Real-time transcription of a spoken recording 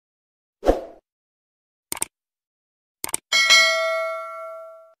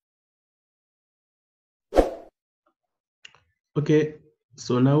Okay,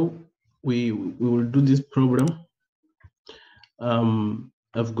 so now we will do this program.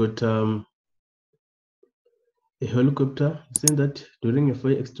 I've got a helicopter, saying that during a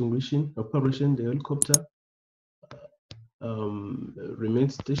fire extinguishing operation, the helicopter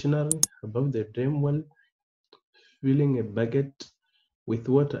remains stationary above the dam well, filling a bucket with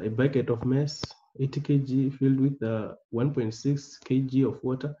water, a bucket of maize, 80 kg filled with 1.6 kg of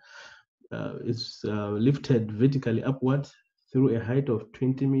water. Is lifted vertically upwards through a height of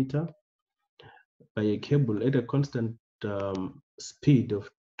 20 meter by a cable at a constant speed of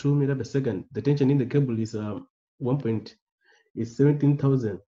 2 meter per second. The tension in the cable is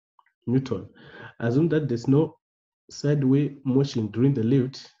 17,000 Newton. Assume that there's no sideway motion during the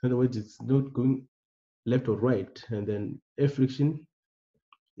lift. In other words, it's not going left or right, and then air friction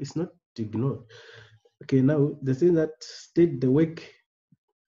is not ignored. Okay, now they say that state the work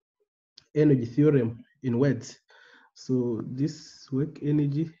energy theorem in words. So this work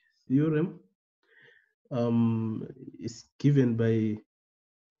energy theorem is given by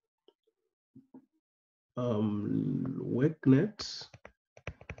work net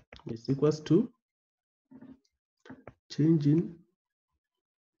is equals to change in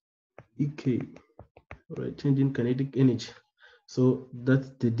EK, right? Change in kinetic energy. So that's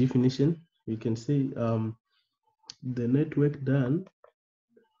the definition. You can say the net work done.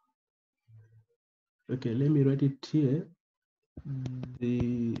 Okay, let me write it here.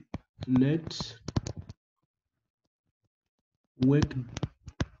 The net work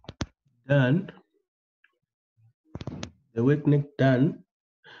done, the work net done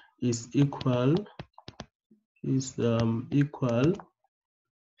is equal equal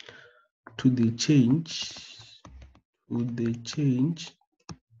to the change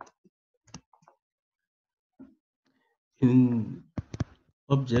in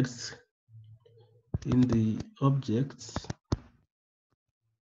objects in the objects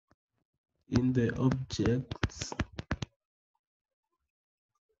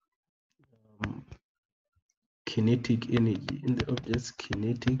kinetic energy, in the object's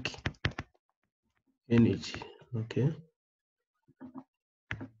kinetic energy. Okay,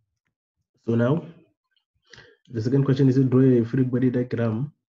 so now the second question is to draw a free body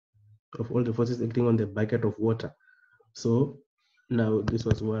diagram of all the forces acting on the bucket of water. So now this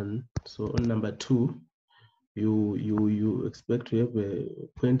was one. So on number two, you expect to have a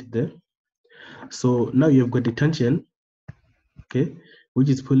point there. So now you've got the tension, okay, which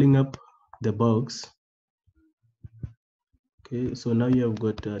is pulling up the box. Okay, so now you have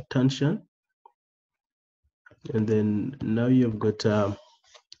got tension, and then now you've got the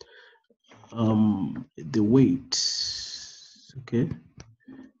weight. Okay,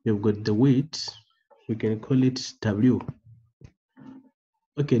 you've got the weight. We can call it W.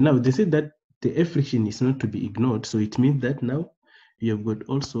 Okay, now they say that the air friction is not to be ignored, so it means that now you have got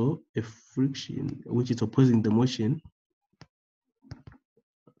also a friction which is opposing the motion.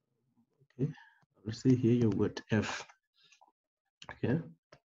 Okay, I'll say here you've got F. Okay,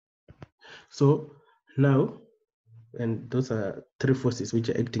 so now, and those are three forces which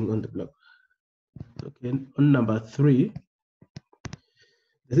are acting on the block. Okay, on number three,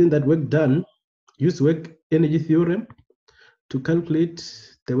 the thing that work done, use work energy theorem to calculate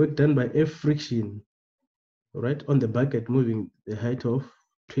the work done by air friction, right, on the bucket moving the height of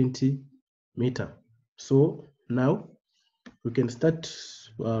 20 meter. So now we can start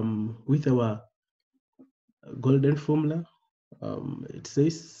with our golden formula. It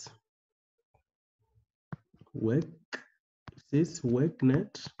says work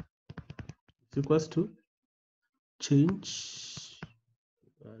net is equals to change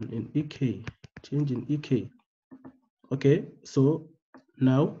in EK, change in EK. Okay, so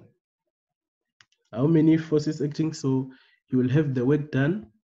now how many forces acting? So you will have the work done.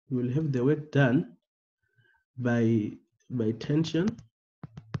 You will have the work done by tension.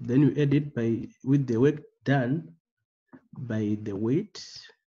 Then you add it with the work done by the weight.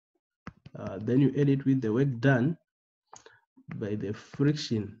 Then you add it with the work done by the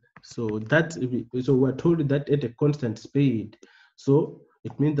friction. So that, so we're told that at a constant speed. So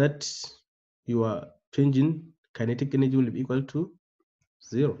it means that your changing kinetic energy will be equal to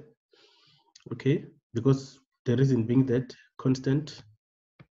 0. Okay, because the reason being that constant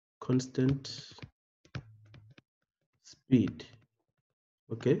speed.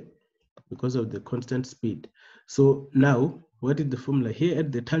 Okay, because of the constant speed. So now what is the formula here?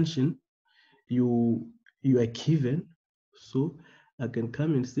 At the tension, you are given, so I can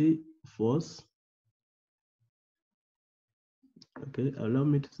come and say force. Okay, allow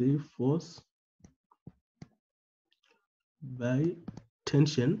me to say force by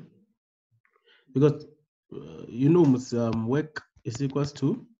tension, because you know, work is equals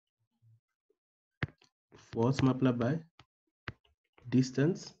to force multiplied by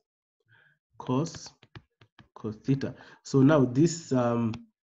distance cos theta. So now this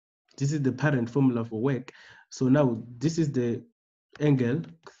is the parent formula for work. So now this is the angle,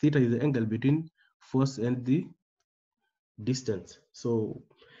 theta is the angle between force and the distance. So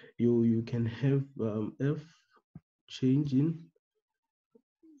you can have F change in,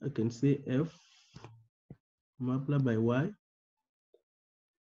 I can say F multiplied by Y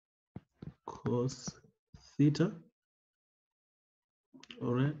cos theta.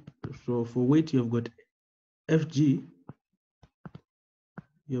 All right. So for weight, you've got FG.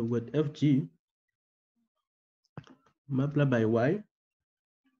 You've got FG multiplied by Y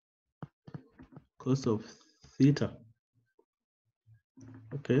cos of theta.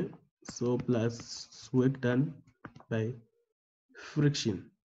 Okay. So plus work done by friction.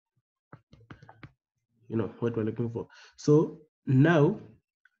 You know what we're looking for. So now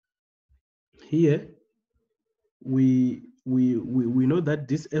here we know that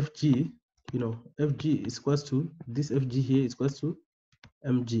this FG, you know, FG is equals to this FG here is equals to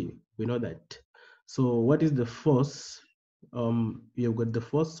mg. We know that. So what is the force? You've got the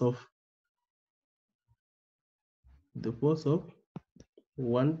force of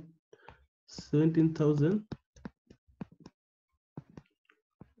 117,000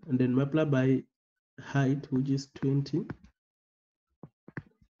 and then multiply by height, which is 20.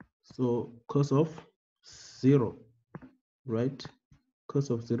 So cos of 0, right? Cos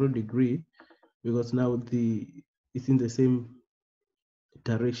of 0 degree, because now it's in the same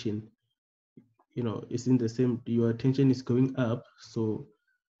direction. You know, it's in the same, your tension is going up, so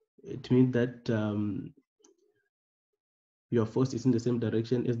it means that your force is in the same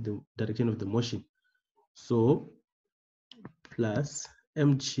direction as the direction of the motion. So plus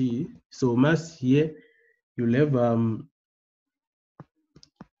mg, so mass here you'll have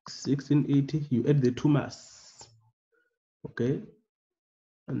 1680, you add the two mass, okay,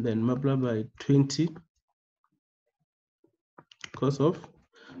 and then multiply by 20 cos of,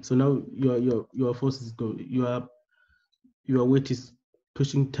 so now your force is going, your weight is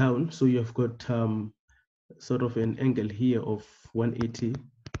pushing down, so you've got sort of an angle here of 180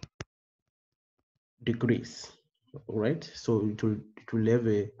 degrees. All right, so it will have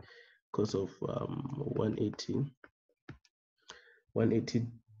a cos of 180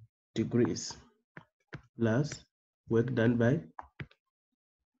 degrees plus work done by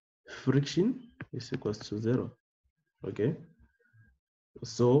friction is equals to 0. Okay,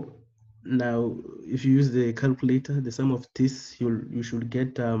 so now if you use the calculator, the sum of this, you should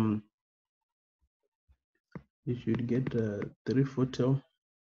get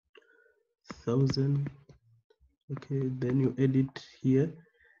 340,000. Okay, then you add it here,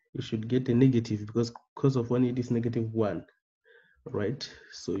 you should get a negative, because cos of 180 is -1, right?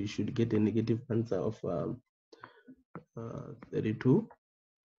 So you should get a negative answer of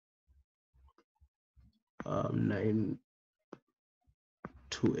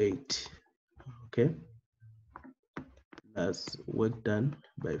 32,928. Okay, as work done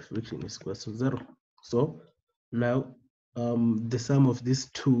by friction is equal to 0. So now the sum of these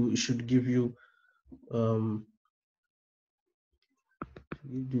two should give you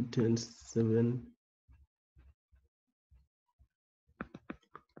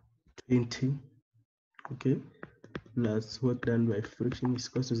 10,720. Okay, plus work done by friction is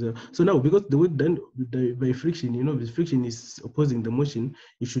equal to 0. So now, because the work done by friction, you know, the friction is opposing the motion,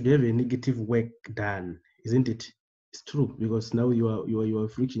 you should have a negative work done, isn't it? It's true, because now your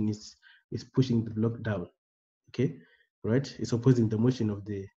friction is pushing the block down. Okay, right? It's opposing the motion of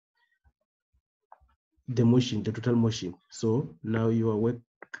the total motion. So now your work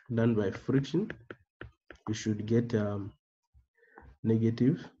done by friction, you should get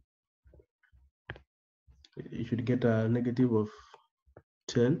negative. You should get a negative of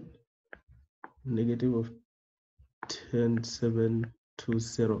 10, negative of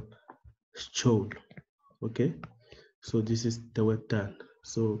 10,720 joule. Okay, so this is the work done.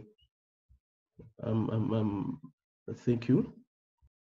 So thank you.